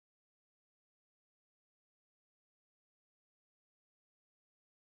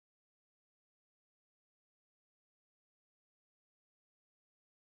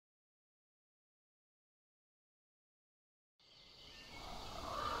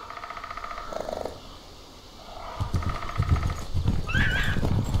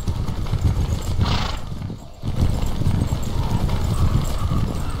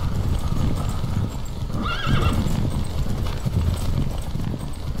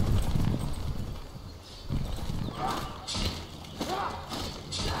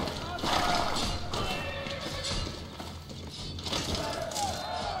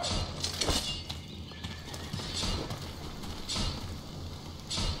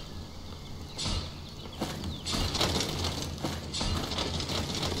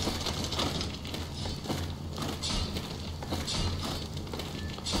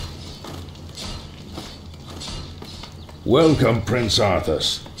Welcome, Prince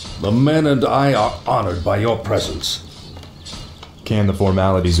Arthas. The men and I are honored by your presence. Can the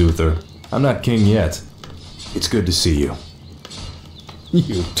formalities, Uther. I'm not king yet. It's good to see you.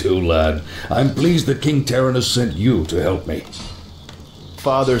 You too, lad. I'm pleased that King Tyrannus sent you to help me.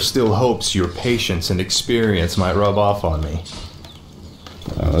 Father still hopes your patience and experience might rub off on me.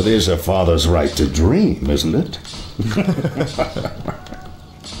 It is a father's right to dream, isn't it?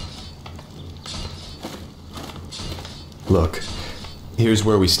 Look, here's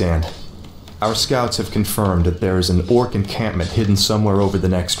where we stand. Our scouts have confirmed that there is an orc encampment hidden somewhere over the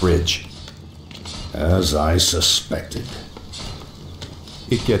next ridge. As I suspected.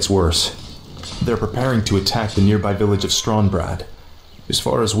 It gets worse. They're preparing to attack the nearby village of Strahnbrad. As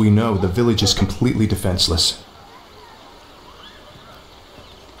far as we know, the village is completely defenseless.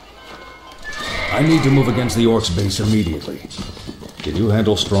 I need to move against the orcs' base immediately. Can you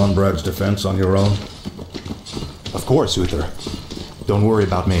handle Strahnbrad's defense on your own? Of course, Uther. Don't worry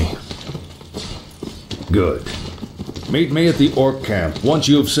about me. Good. Meet me at the orc camp once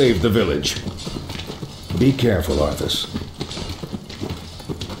you've saved the village. Be careful, Arthas.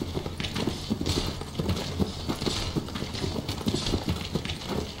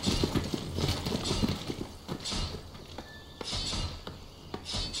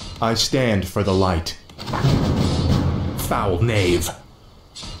 I stand for the light. Foul knave.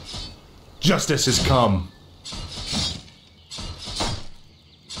 Justice has come.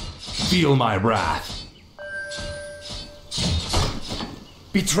 Feel my wrath.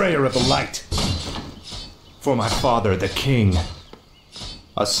 Betrayer of the light. For my father, the king.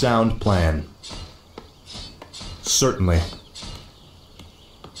 A sound plan. Certainly.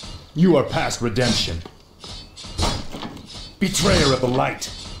 You are past redemption. Betrayer of the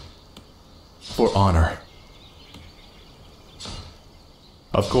light. For honor.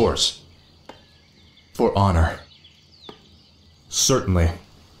 Of course. For honor. Certainly.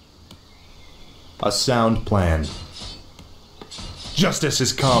 A sound plan. Justice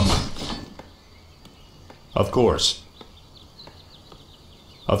has come. Of course.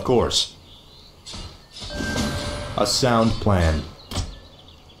 Of course. A sound plan.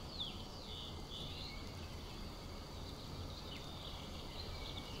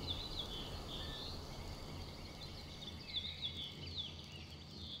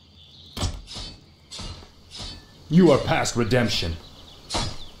 You are past redemption.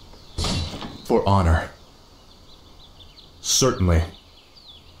 For honor. Certainly.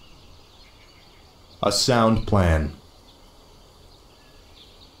 A sound plan.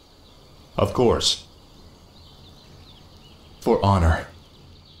 Of course. For honor.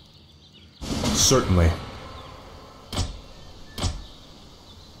 Certainly.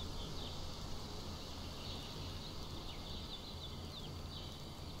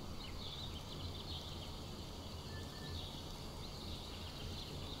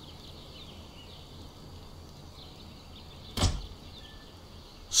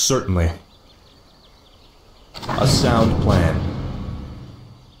 Certainly. A sound plan.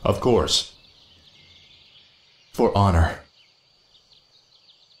 Of course. For honor.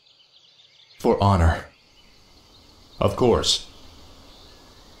 For honor. Of course.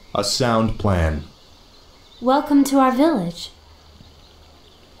 A sound plan. Welcome to our village.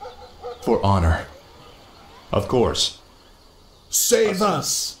 For honor. Of course. Save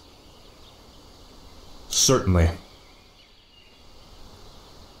us! Certainly.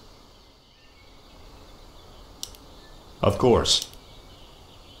 Of course.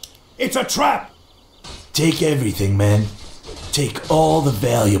 It's a trap! Take everything, men. Take all the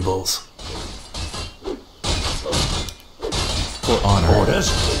valuables. For honor.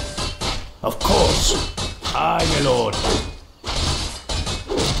 Orders? Of course. Aye, my lord.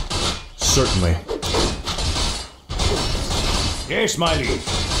 Certainly. Yes, my liege.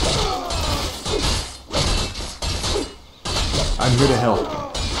 I'm here to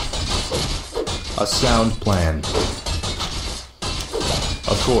help. A sound plan.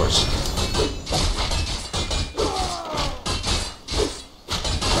 Of course.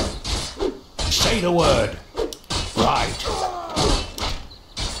 Say the word. Right.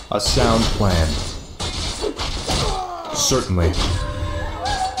 A sound plan. Certainly.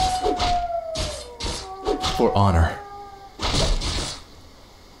 For honor.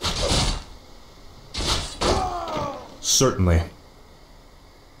 Certainly.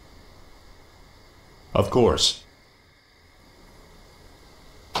 Of course.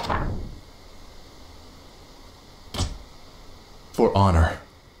 For honor.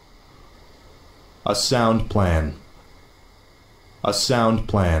 A sound plan. A sound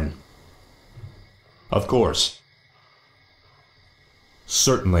plan. Of course.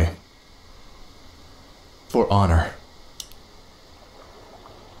 Certainly. For honor.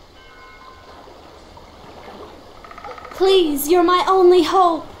 Please, you're my only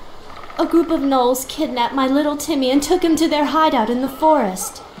hope. A group of gnolls kidnapped my little Timmy and took him to their hideout in the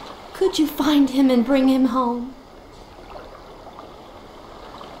forest. Could you find him and bring him home?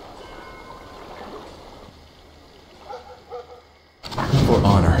 For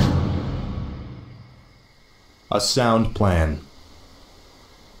honor. A sound plan.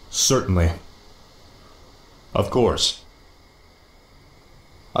 Certainly. Of course.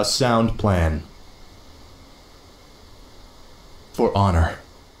 A sound plan. For honor.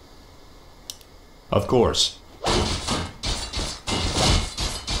 Of course.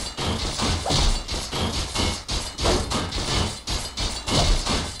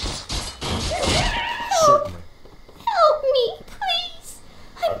 Certainly. Help me, please.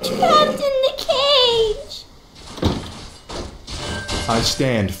 I'm trapped in the cage. I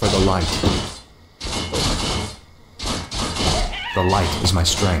stand for the light. The light is my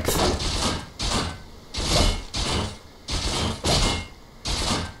strength.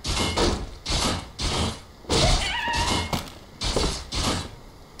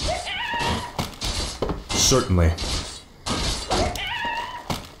 Certainly.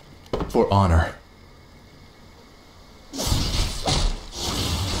 For honor.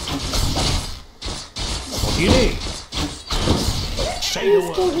 What do you need? Say the Please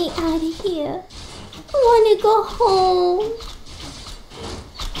word. get me out of here. I want to go home.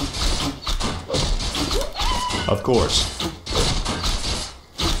 Of course.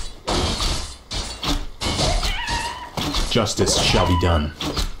 Justice shall be done.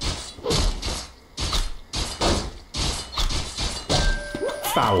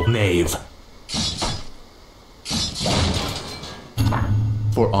 Foul knave.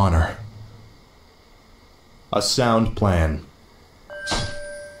 For honor. A sound plan.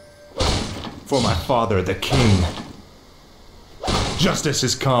 For my father, the king. Justice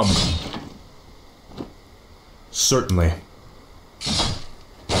has come. Certainly.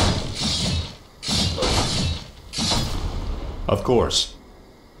 Of course.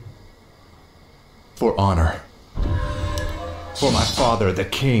 For honor. For my father, the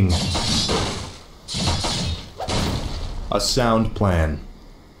king. A sound plan.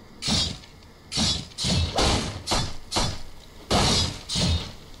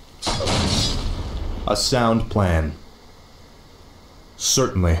 A sound plan.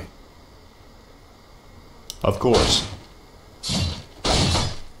 Certainly. Of course.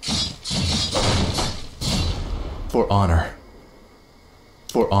 For honor.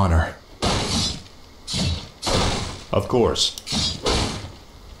 For honor. Of course.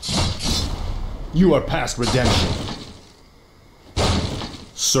 You are past redemption.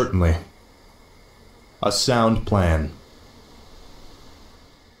 Certainly. A sound plan.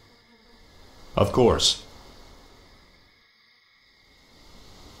 Of course.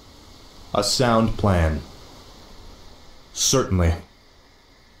 A sound plan. Certainly.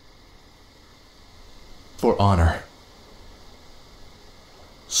 For honor.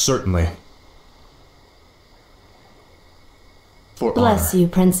 Certainly. For Bless honor. you,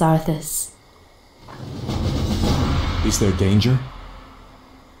 Prince Arthas. Is there danger?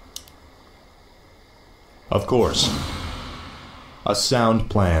 Of course. A sound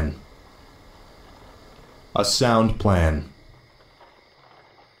plan. A sound plan.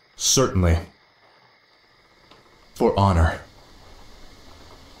 Certainly. For honor.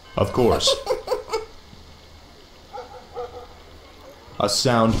 Of course. A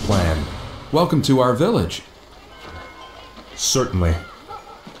sound plan. Welcome to our village. Certainly.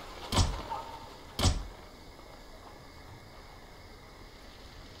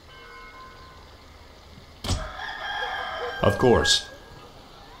 Of course.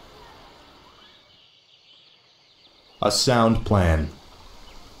 A sound plan.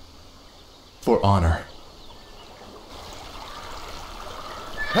 For honor.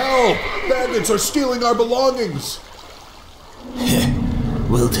 Help! Bandits are stealing our belongings!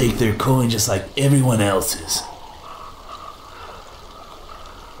 We'll take their coin just like everyone else's.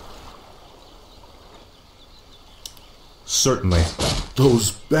 Certainly.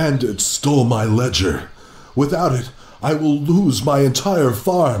 Those bandits stole my ledger. Without it, I will lose my entire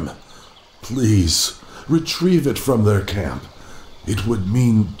farm. Please, retrieve it from their camp. It would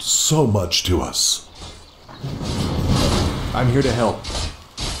mean so much to us. I'm here to help.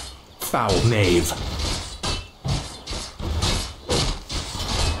 Foul knave.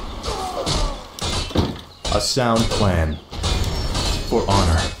 A sound plan. For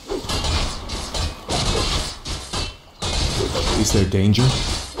honor. Is there danger?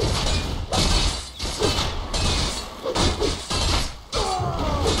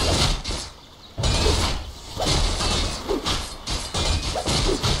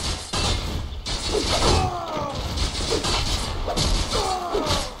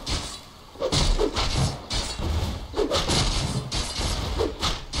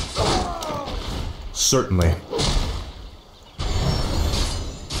 Certainly.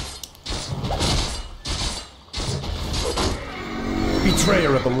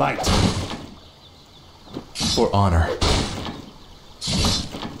 Betrayer of the light. For honor.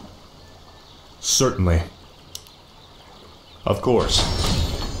 Certainly. Of course.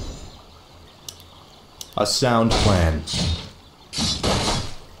 A sound plan.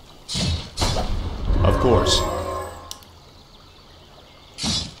 Of course.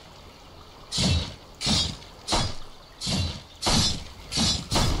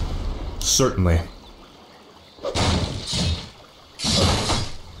 Certainly.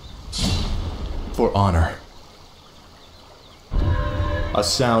 For honor. A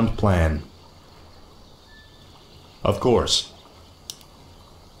sound plan. Of course.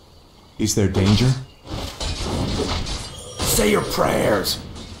 Is there danger? Say your prayers.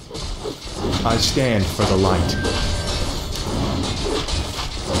 I stand for the light.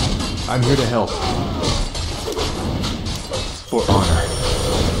 I'm here to help. For honor.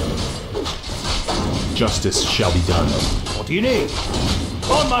 Justice shall be done. What do you need?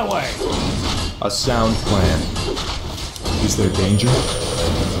 On my way. A sound plan. Is there danger?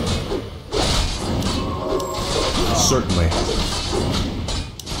 Certainly.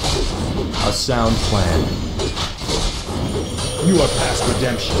 A sound plan. You are past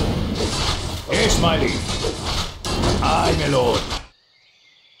redemption. Yes, my liege. Aye, my lord.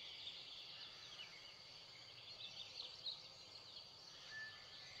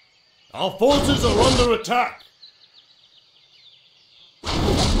 Our forces are under attack.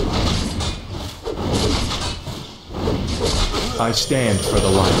 I stand for the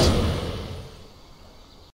light.